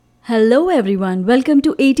Hello everyone, welcome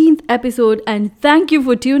to 18th episode and thank you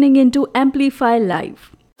for tuning in to Amplify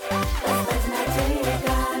Live.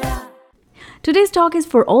 Today's talk is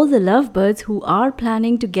for all the lovebirds who are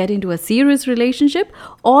planning to get into a serious relationship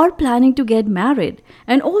or planning to get married,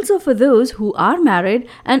 and also for those who are married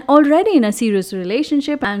and already in a serious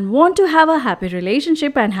relationship and want to have a happy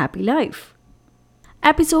relationship and happy life.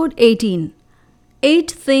 Episode 18.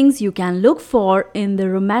 8 things you can look for in the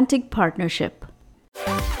romantic partnership.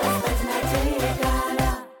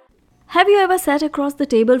 Have you ever sat across the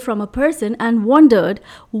table from a person and wondered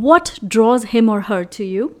what draws him or her to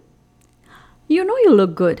you? You know you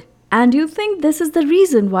look good and you think this is the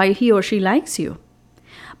reason why he or she likes you.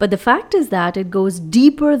 But the fact is that it goes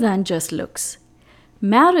deeper than just looks.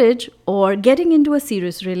 Marriage or getting into a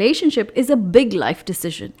serious relationship is a big life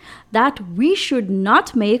decision that we should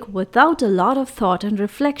not make without a lot of thought and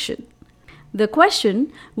reflection. The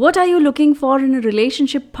question, what are you looking for in a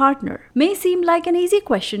relationship partner, may seem like an easy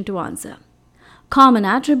question to answer. Common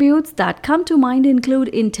attributes that come to mind include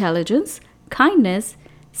intelligence, kindness,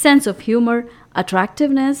 sense of humor,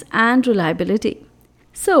 attractiveness, and reliability.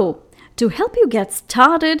 So, to help you get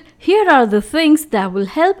started, here are the things that will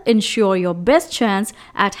help ensure your best chance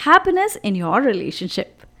at happiness in your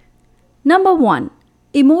relationship. Number 1.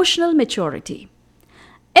 Emotional maturity.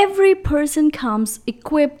 Every person comes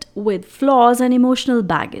equipped with flaws and emotional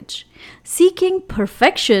baggage. Seeking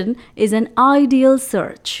perfection is an ideal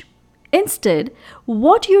search. Instead,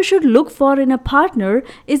 what you should look for in a partner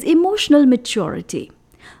is emotional maturity.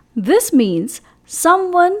 This means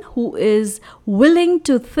someone who is willing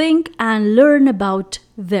to think and learn about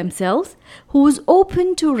themselves, who is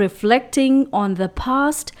open to reflecting on the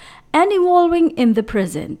past and evolving in the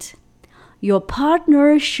present. Your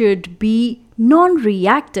partner should be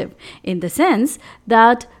non-reactive in the sense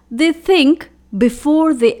that they think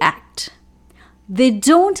before they act. They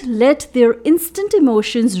don't let their instant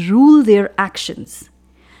emotions rule their actions.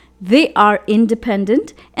 They are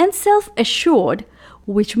independent and self-assured,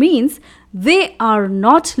 which means they are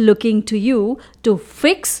not looking to you to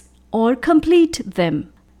fix or complete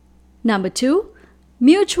them. Number 2,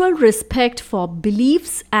 mutual respect for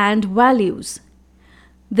beliefs and values.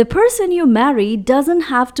 The person you marry doesn't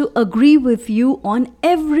have to agree with you on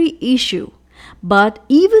every issue, but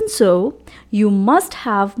even so, you must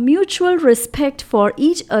have mutual respect for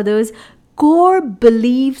each other's core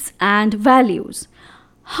beliefs and values.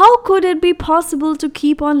 How could it be possible to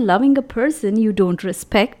keep on loving a person you don't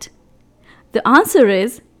respect? The answer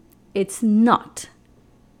is, it's not.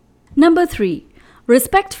 Number 3,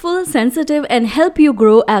 respectful, sensitive, and help you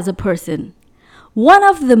grow as a person. One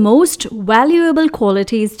of the most valuable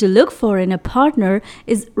qualities to look for in a partner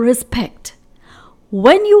is respect.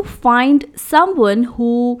 When you find someone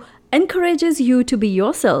who encourages you to be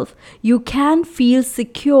yourself, you can feel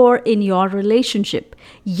secure in your relationship,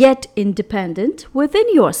 yet independent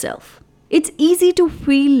within yourself. It's easy to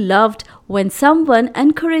feel loved when someone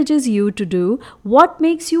encourages you to do what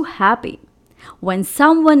makes you happy. When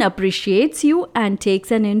someone appreciates you and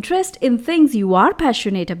takes an interest in things you are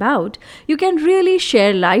passionate about, you can really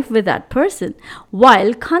share life with that person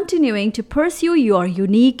while continuing to pursue your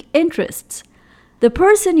unique interests. The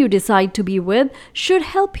person you decide to be with should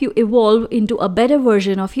help you evolve into a better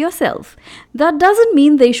version of yourself. That doesn't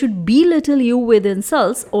mean they should belittle you with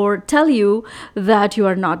insults or tell you that you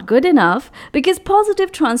are not good enough, because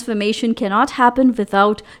positive transformation cannot happen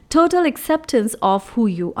without total acceptance of who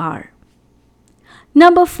you are.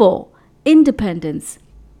 Number 4, independence.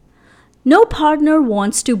 No partner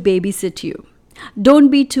wants to babysit you. Don't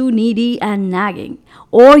be too needy and nagging,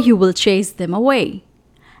 or you will chase them away.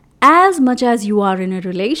 As much as you are in a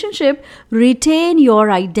relationship, retain your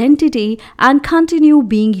identity and continue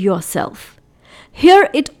being yourself. Here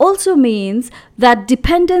it also means that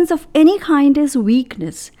dependence of any kind is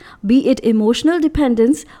weakness, be it emotional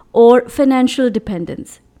dependence or financial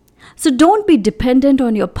dependence. So don't be dependent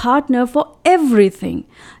on your partner for everything.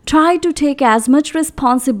 Try to take as much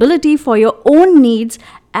responsibility for your own needs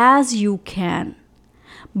as you can.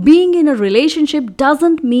 Being in a relationship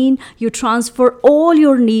doesn't mean you transfer all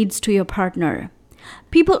your needs to your partner.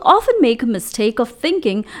 People often make a mistake of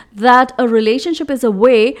thinking that a relationship is a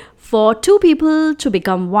way for two people to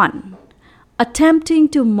become one. Attempting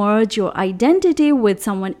to merge your identity with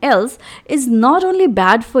someone else is not only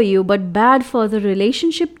bad for you but bad for the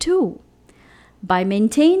relationship too. By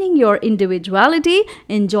maintaining your individuality,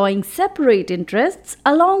 enjoying separate interests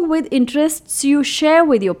along with interests you share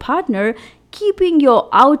with your partner, keeping your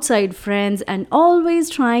outside friends and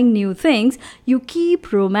always trying new things, you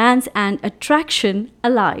keep romance and attraction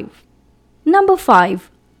alive. Number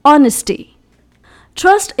 5, honesty.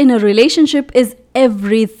 Trust in a relationship is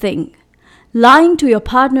everything. Lying to your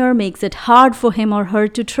partner makes it hard for him or her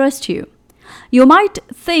to trust you. You might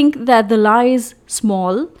think that the lie is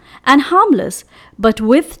small and harmless, but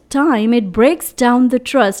with time it breaks down the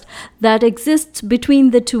trust that exists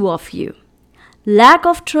between the two of you. Lack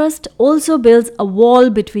of trust also builds a wall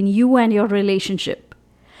between you and your relationship.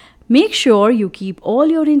 Make sure you keep all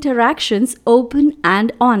your interactions open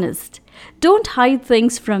and honest. Don't hide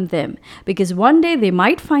things from them because one day they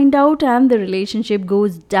might find out and the relationship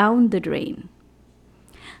goes down the drain.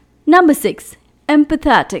 Number 6.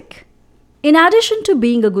 Empathetic. In addition to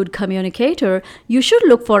being a good communicator, you should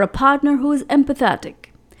look for a partner who is empathetic.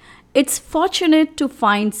 It's fortunate to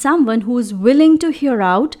find someone who is willing to hear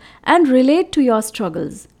out and relate to your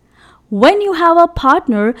struggles. When you have a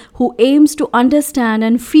partner who aims to understand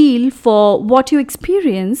and feel for what you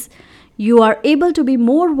experience, you are able to be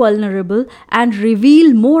more vulnerable and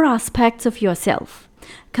reveal more aspects of yourself.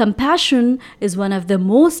 Compassion is one of the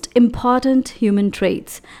most important human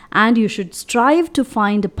traits, and you should strive to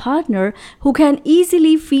find a partner who can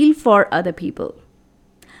easily feel for other people.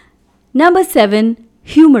 Number 7.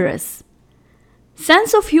 Humorous.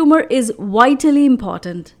 Sense of humor is vitally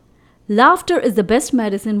important. Laughter is the best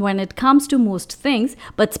medicine when it comes to most things,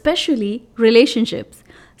 but especially relationships.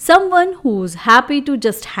 Someone who's happy to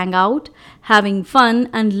just hang out, having fun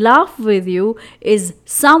and laugh with you is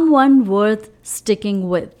someone worth sticking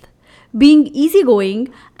with. Being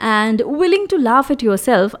easygoing and willing to laugh at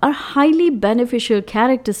yourself are highly beneficial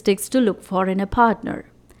characteristics to look for in a partner.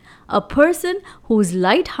 A person who's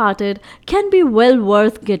light-hearted can be well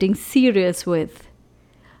worth getting serious with.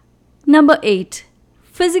 Number 8.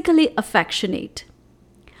 Physically affectionate.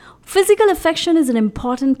 Physical affection is an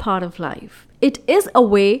important part of life. It is a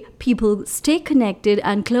way people stay connected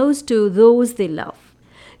and close to those they love.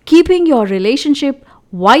 Keeping your relationship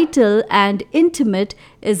vital and intimate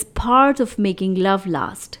is part of making love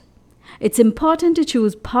last. It's important to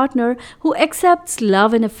choose a partner who accepts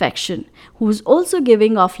love and affection, who is also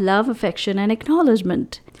giving off love, affection, and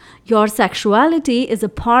acknowledgement. Your sexuality is a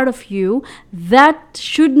part of you that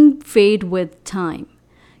shouldn't fade with time.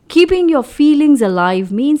 Keeping your feelings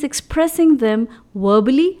alive means expressing them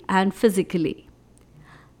verbally and physically.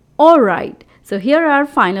 Alright, so here are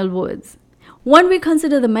final words. When we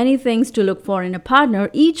consider the many things to look for in a partner,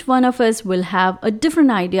 each one of us will have a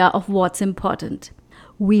different idea of what's important.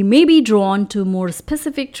 We may be drawn to more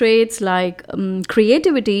specific traits like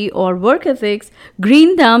creativity or work ethics,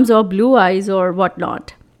 green thumbs or blue eyes or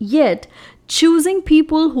whatnot. Yet, choosing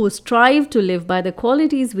people who strive to live by the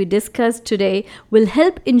qualities we discussed today will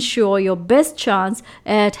help ensure your best chance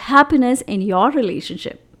at happiness in your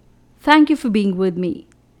relationship. Thank you for being with me.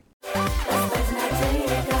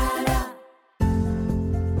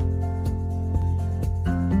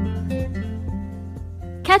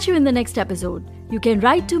 Catch you in the next episode. You can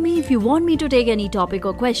write to me if you want me to take any topic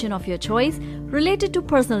or question of your choice related to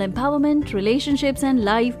personal empowerment, relationships, and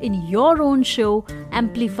life in your own show,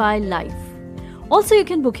 Amplify Life. Also, you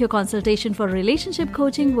can book your consultation for relationship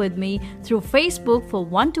coaching with me through Facebook for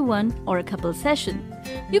one-to-one or a couple session.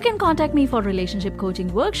 You can contact me for relationship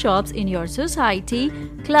coaching workshops in your society,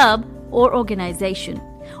 club, or organization.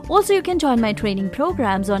 Also, you can join my training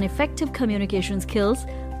programs on effective communication skills,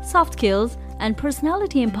 soft skills, and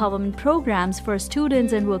personality empowerment programs for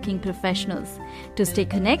students and working professionals. To stay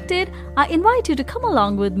connected, I invite you to come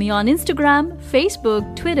along with me on Instagram,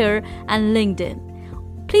 Facebook, Twitter, and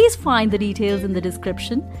LinkedIn. Please find the details in the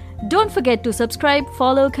description. Don't forget to subscribe,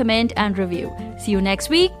 follow, comment, and review. See you next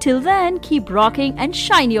week. Till then, keep rocking and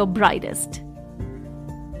shine your brightest.